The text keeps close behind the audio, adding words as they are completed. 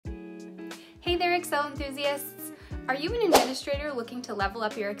Hey there, Excel enthusiasts! Are you an administrator looking to level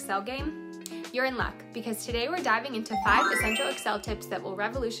up your Excel game? You're in luck, because today we're diving into 5 essential Excel tips that will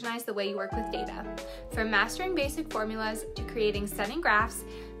revolutionize the way you work with data. From mastering basic formulas to creating stunning graphs,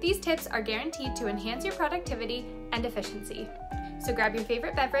 these tips are guaranteed to enhance your productivity and efficiency. So grab your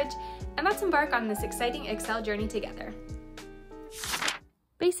favorite beverage and let's embark on this exciting Excel journey together.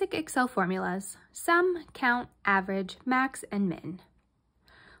 Basic Excel formulas: sum, count, average, max, and min.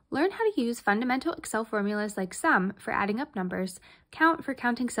 Learn how to use fundamental Excel formulas like sum for adding up numbers, count for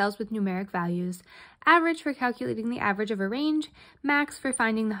counting cells with numeric values, average for calculating the average of a range, max for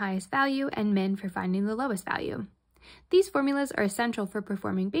finding the highest value, and min for finding the lowest value. These formulas are essential for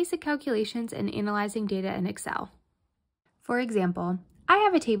performing basic calculations and analyzing data in Excel. For example, I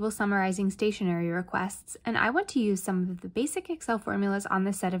have a table summarizing stationery requests, and I want to use some of the basic Excel formulas on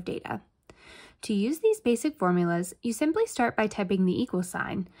this set of data. To use these basic formulas, you simply start by typing the equal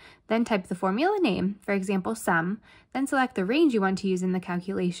sign, then type the formula name, for example sum, then select the range you want to use in the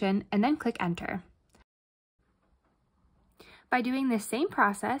calculation, and then click enter. By doing this same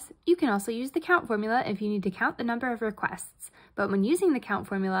process, you can also use the count formula if you need to count the number of requests, but when using the count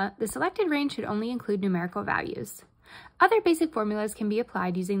formula, the selected range should only include numerical values. Other basic formulas can be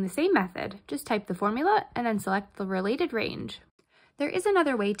applied using the same method. Just type the formula and then select the related range. There is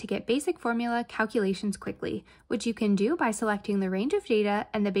another way to get basic formula calculations quickly, which you can do by selecting the range of data,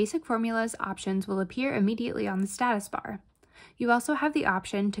 and the basic formulas options will appear immediately on the status bar. You also have the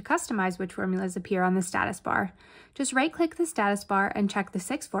option to customize which formulas appear on the status bar. Just right-click the status bar and check the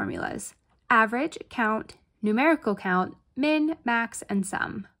 6 formulas: average, count, numerical count, min, max, and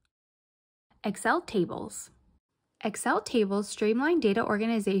sum. Excel tables. Excel tables streamline data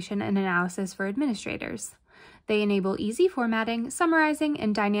organization and analysis for administrators. They enable easy formatting, summarizing,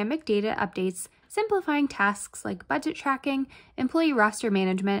 and dynamic data updates, simplifying tasks like budget tracking, employee roster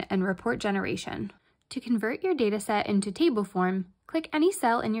management, and report generation. To convert your dataset into table form, click any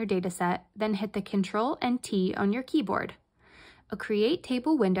cell in your dataset, then hit the Ctrl and T on your keyboard. A Create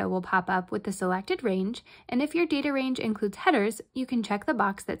Table window will pop up with the selected range, and if your data range includes headers, you can check the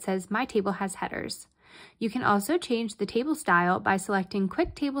box that says My Table has headers. You can also change the table style by selecting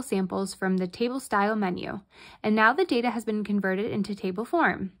Quick Table Samples from the Table Style menu, and now the data has been converted into table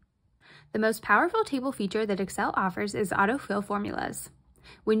form. The most powerful table feature that Excel offers is autofill formulas.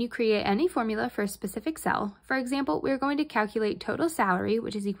 When you create any formula for a specific cell, for example, we're going to calculate total salary,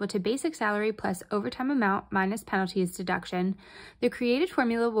 which is equal to basic salary plus overtime amount minus penalties deduction, the created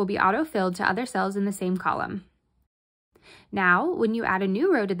formula will be autofilled to other cells in the same column. Now, when you add a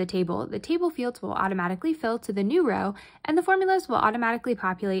new row to the table fields will automatically fill to the new row, and the formulas will automatically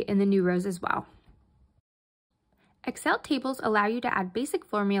populate in the new rows as well. Excel tables allow you to add basic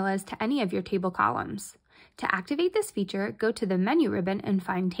formulas to any of your table columns. To activate this feature, go to the Menu ribbon and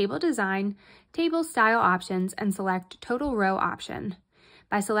find Table Design, Table Style Options, and select Total Row option.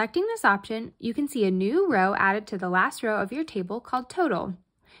 By selecting this option, you can see a new row added to the last row of your table called Total.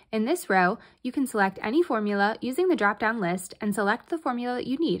 In this row, you can select any formula using the drop-down list and select the formula that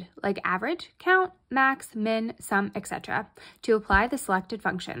you need, like average, count, max, min, sum, etc., to apply the selected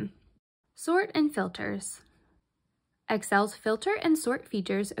function. Sort and filters. Excel's filter and sort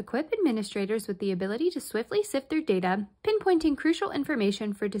features equip administrators with the ability to swiftly sift through data, pinpointing crucial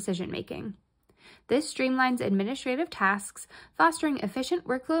information for decision-making. This streamlines administrative tasks, fostering efficient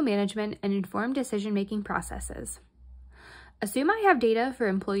workflow management and informed decision-making processes. Assume I have data for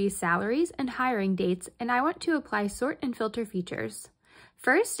employees' salaries and hiring dates, and I want to apply sort and filter features.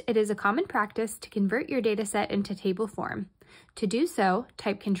 First, it is a common practice to convert your dataset into table form. To do so,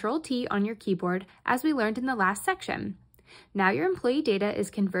 type Ctrl-T on your keyboard, as we learned in the last section. Now your employee data is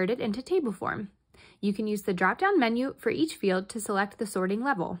converted into table form. You can use the drop-down menu for each field to select the sorting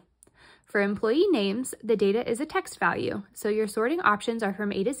level. For employee names, the data is a text value, so your sorting options are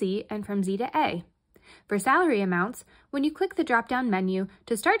from A to Z and from Z to A. For salary amounts, when you click the drop-down menu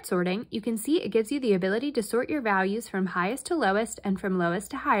to start sorting, you can see it gives you the ability to sort your values from highest to lowest and from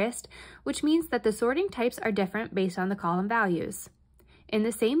lowest to highest, which means that the sorting types are different based on the column values. In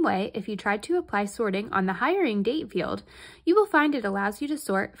the same way, if you tried to apply sorting on the hiring date field, you will find it allows you to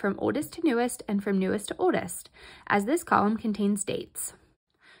sort from oldest to newest and from newest to oldest, as this column contains dates.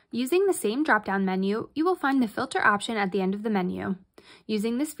 Using the same drop-down menu, you will find the filter option at the end of the menu.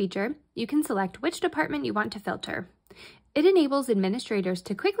 Using this feature, you can select which department you want to filter. It enables administrators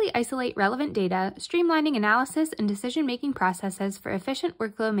to quickly isolate relevant data, streamlining analysis and decision-making processes for efficient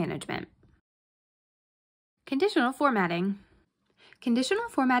workflow management. Conditional formatting. Conditional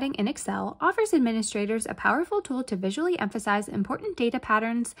formatting in Excel offers administrators a powerful tool to visually emphasize important data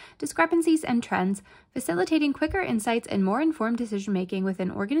patterns, discrepancies, and trends, facilitating quicker insights and more informed decision-making within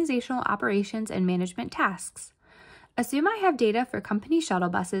organizational operations and management tasks. Assume I have data for company shuttle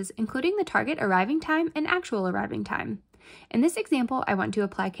buses, including the target arriving time and actual arriving time. In this example, I want to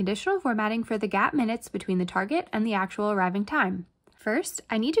apply conditional formatting for the gap minutes between the target and the actual arriving time. First,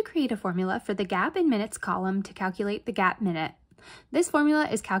 I need to create a formula for the gap in minutes column to calculate the gap minute. This formula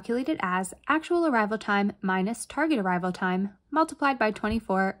is calculated as actual arrival time minus target arrival time multiplied by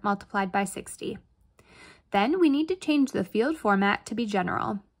 24 multiplied by 60. Then we need to change the field format to be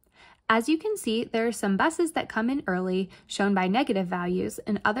general. As you can see, there are some buses that come in early, shown by negative values,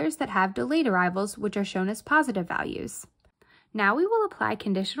 and others that have delayed arrivals, which are shown as positive values. Now we will apply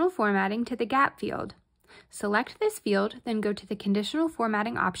conditional formatting to the gap field. Select this field, then go to the conditional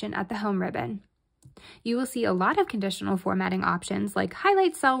formatting option at the home ribbon. You will see a lot of conditional formatting options like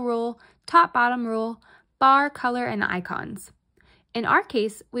highlight cell rule, top-bottom rule, bar, color, and icons. In our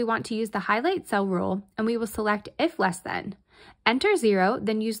case, we want to use the highlight cell rule, and we will select if less than. Enter 0,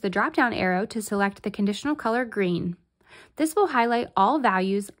 then use the drop-down arrow to select the conditional color green. This will highlight all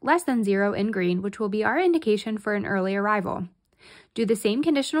values less than 0 in green, which will be our indication for an early arrival. Do the same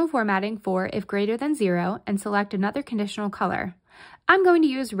conditional formatting for if greater than 0 and select another conditional color. I'm going to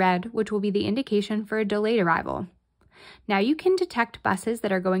use red, which will be the indication for a delayed arrival. Now you can detect buses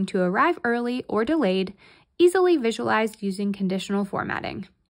that are going to arrive early or delayed, easily visualized using conditional formatting.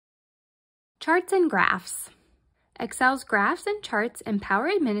 Charts and graphs. Excel's graphs and charts empower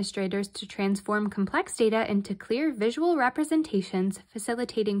administrators to transform complex data into clear visual representations,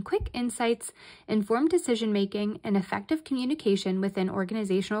 facilitating quick insights, informed decision-making, and effective communication within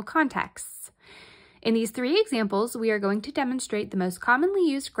organizational contexts. In these 3 examples, we are going to demonstrate the most commonly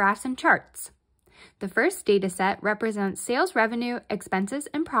used graphs and charts. The first dataset represents sales revenue, expenses,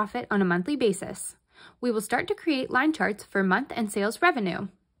 and profit on a monthly basis. We will start to create line charts for month and sales revenue.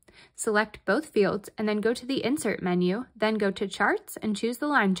 Select both fields and then go to the Insert menu, then go to Charts and choose the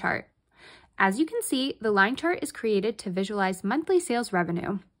line chart. As you can see, the line chart is created to visualize monthly sales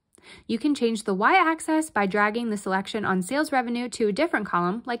revenue. You can change the y-axis by dragging the selection on sales revenue to a different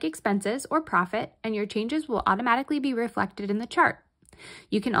column, like expenses or profit, and your changes will automatically be reflected in the chart.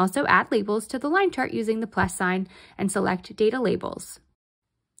 You can also add labels to the line chart using the plus sign and select Data Labels.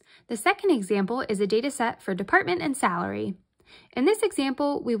 The second example is a dataset for department and salary. In this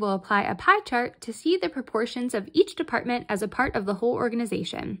example, we will apply a pie chart to see the proportions of each department as a part of the whole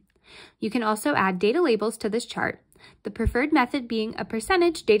organization. You can also add data labels to this chart, the preferred method being a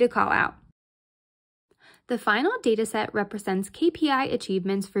percentage data callout. The final dataset represents KPI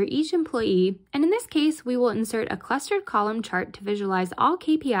achievements for each employee, and in this case, we will insert a clustered column chart to visualize all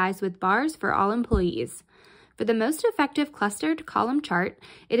KPIs with bars for all employees. For the most effective clustered column chart,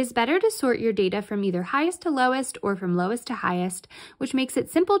 it is better to sort your data from either highest to lowest or from lowest to highest, which makes it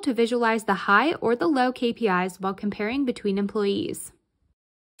simple to visualize the high or the low KPIs while comparing between employees.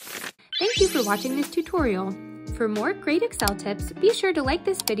 Thank you for watching this tutorial. For more great Excel tips, be sure to like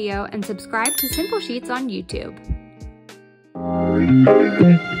this video and subscribe to Simple Sheets on YouTube.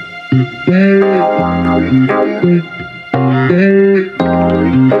 Hey,